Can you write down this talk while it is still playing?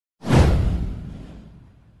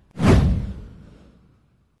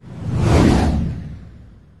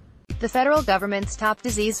The federal government's top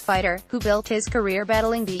disease fighter, who built his career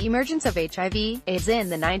battling the emergence of HIV/AIDS in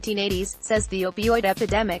the 1980s, says the opioid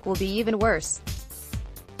epidemic will be even worse.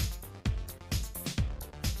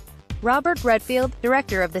 Robert Redfield,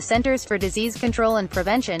 director of the Centers for Disease Control and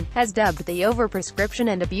Prevention, has dubbed the overprescription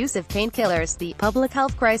and abuse of painkillers the public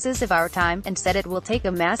health crisis of our time, and said it will take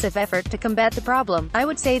a massive effort to combat the problem. "I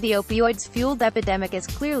would say the opioids-fueled epidemic is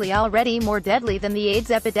clearly already more deadly than the AIDS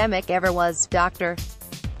epidemic ever was," Dr.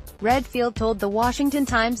 Redfield told The Washington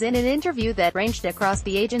Times in an interview that ranged across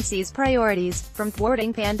the agency's priorities, from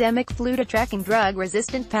thwarting pandemic flu to tracking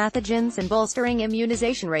drug-resistant pathogens and bolstering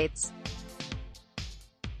immunization rates.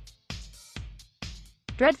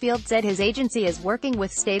 Redfield said his agency is working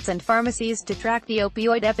with states and pharmacies to track the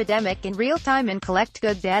opioid epidemic in real time and collect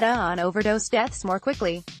good data on overdose deaths more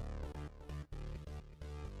quickly.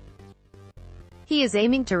 He is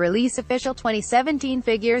aiming to release official 2017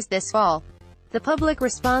 figures this fall. The public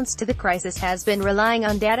response to the crisis has been relying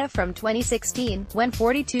on data from 2016, when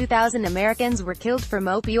 42,000 Americans were killed from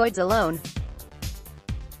opioids alone.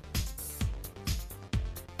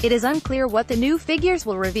 It is unclear what the new figures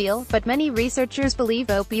will reveal, but many researchers believe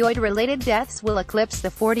opioid-related deaths will eclipse the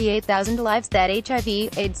 48,000 lives that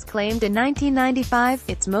HIV/AIDS claimed in 1995,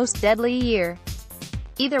 its most deadly year.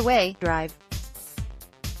 Either way, drive.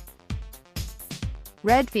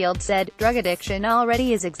 Redfield said, "Drug addiction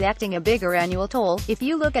already is exacting a bigger annual toll. If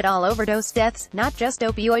you look at all overdose deaths, not just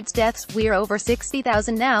opioids deaths, we're over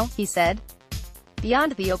 60,000 now," he said.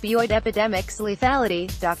 Beyond the opioid epidemic's lethality,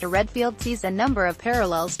 Dr. Redfield sees a number of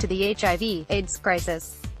parallels to the HIV/AIDS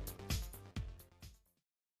crisis.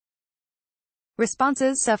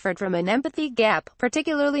 Responses suffered from an empathy gap,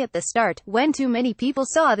 particularly at the start, when too many people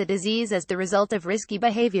saw the disease as the result of risky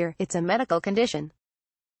behavior. "It's a medical condition.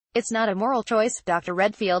 It's not a moral choice," Dr.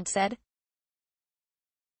 Redfield said.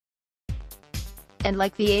 And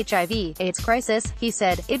like the HIV/AIDS crisis, he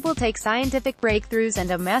said, it will take scientific breakthroughs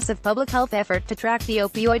and a massive public health effort to track the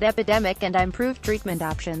opioid epidemic and improve treatment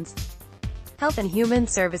options. Health and Human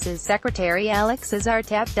Services Secretary Alex Azar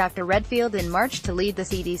tapped Dr. Redfield in March to lead the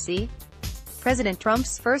CDC. President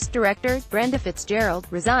Trump's first director, Brenda Fitzgerald,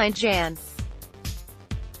 resigned Jan.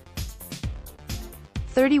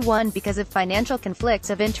 31 because of financial conflicts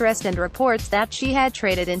of interest and reports that she had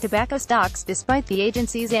traded in tobacco stocks despite the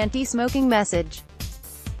agency's anti-smoking message.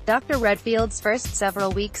 Dr. Redfield's first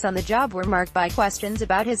several weeks on the job were marked by questions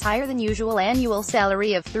about his higher-than-usual annual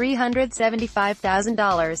salary of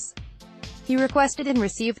 $375,000. He requested and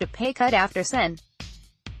received a pay cut after Sen.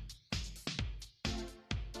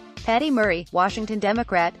 Patty Murray, Washington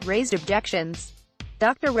Democrat, raised objections.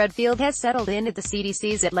 Dr. Redfield has settled in at the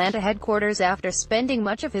CDC's Atlanta headquarters after spending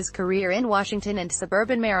much of his career in Washington and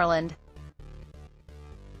suburban Maryland.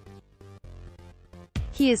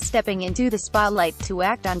 He is stepping into the spotlight to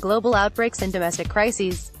act on global outbreaks and domestic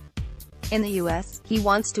crises. In the U.S., he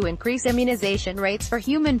wants to increase immunization rates for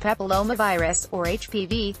human papillomavirus, or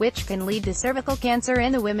HPV, which can lead to cervical cancer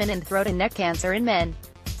in the women and throat and neck cancer in men.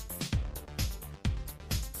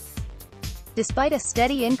 Despite a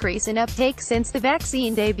steady increase in uptake since the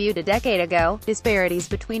vaccine debuted a decade ago, disparities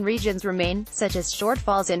between regions remain, such as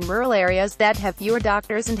shortfalls in rural areas that have fewer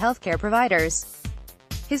doctors and healthcare providers.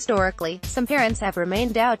 Historically, some parents have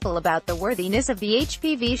remained doubtful about the worthiness of the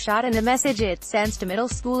HPV shot and the message it sends to middle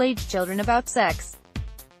school-aged children about sex.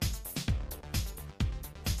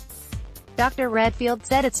 Dr. Redfield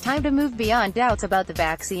said it's time to move beyond doubts about the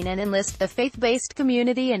vaccine and enlist the faith-based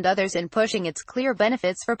community and others in pushing its clear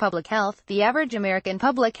benefits for public health. "The average American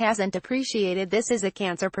public hasn't appreciated this as a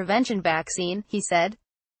cancer prevention vaccine," he said.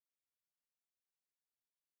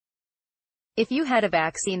 "If you had a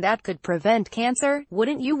vaccine that could prevent cancer,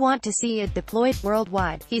 wouldn't you want to see it deployed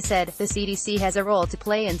worldwide?" he said. The CDC has a role to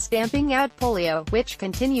play in stamping out polio, which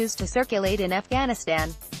continues to circulate in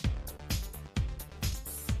Afghanistan,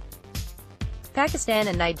 Pakistan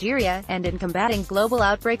and Nigeria, and in combating global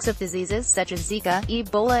outbreaks of diseases such as Zika,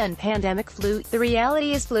 Ebola and pandemic flu. The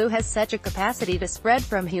reality is flu has such a capacity to spread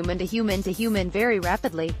from human to human very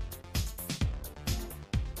rapidly.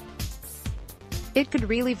 It could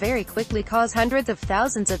really very quickly cause hundreds of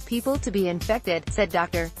thousands of people to be infected, said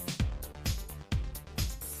Dr.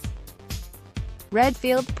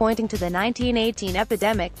 Redfield, pointing to the 1918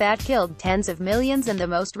 epidemic that killed tens of millions and the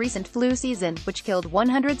most recent flu season, which killed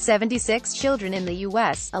 176 children in the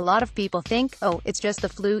U.S. "A lot of people think, oh, it's just the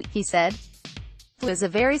flu," he said. "Flu is a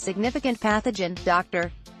very significant pathogen,"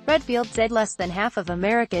 Dr. Redfield said. Less than half of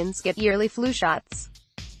Americans get yearly flu shots.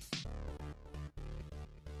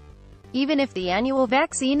 Even if the annual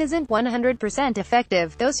vaccine isn't 100%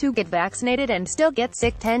 effective, those who get vaccinated and still get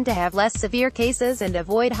sick tend to have less severe cases and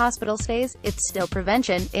avoid hospital stays. It's still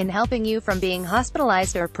prevention, in helping you from being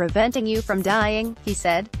hospitalized or preventing you from dying, he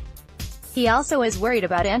said. He also is worried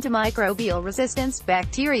about antimicrobial resistance,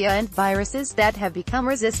 bacteria and viruses that have become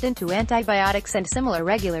resistant to antibiotics and similar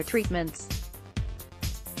regular treatments.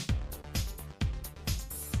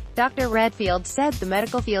 Dr. Redfield said the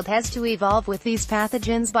medical field has to evolve with these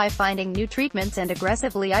pathogens by finding new treatments and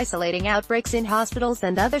aggressively isolating outbreaks in hospitals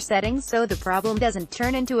and other settings so the problem doesn't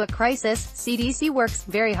turn into a crisis. CDC works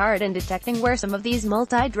very hard in detecting where some of these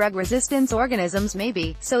multi-drug resistance organisms may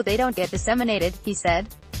be, so they don't get disseminated, he said.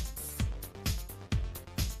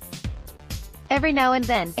 Every now and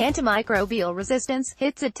then, antimicrobial resistance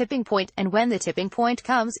hits a tipping point, and when the tipping point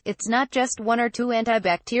comes, it's not just one or two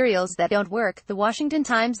antibacterials that don't work. The Washington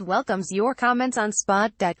Times welcomes your comments on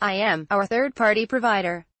Spot.im, our third-party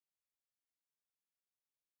provider.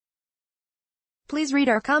 Please read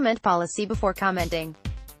our comment policy before commenting.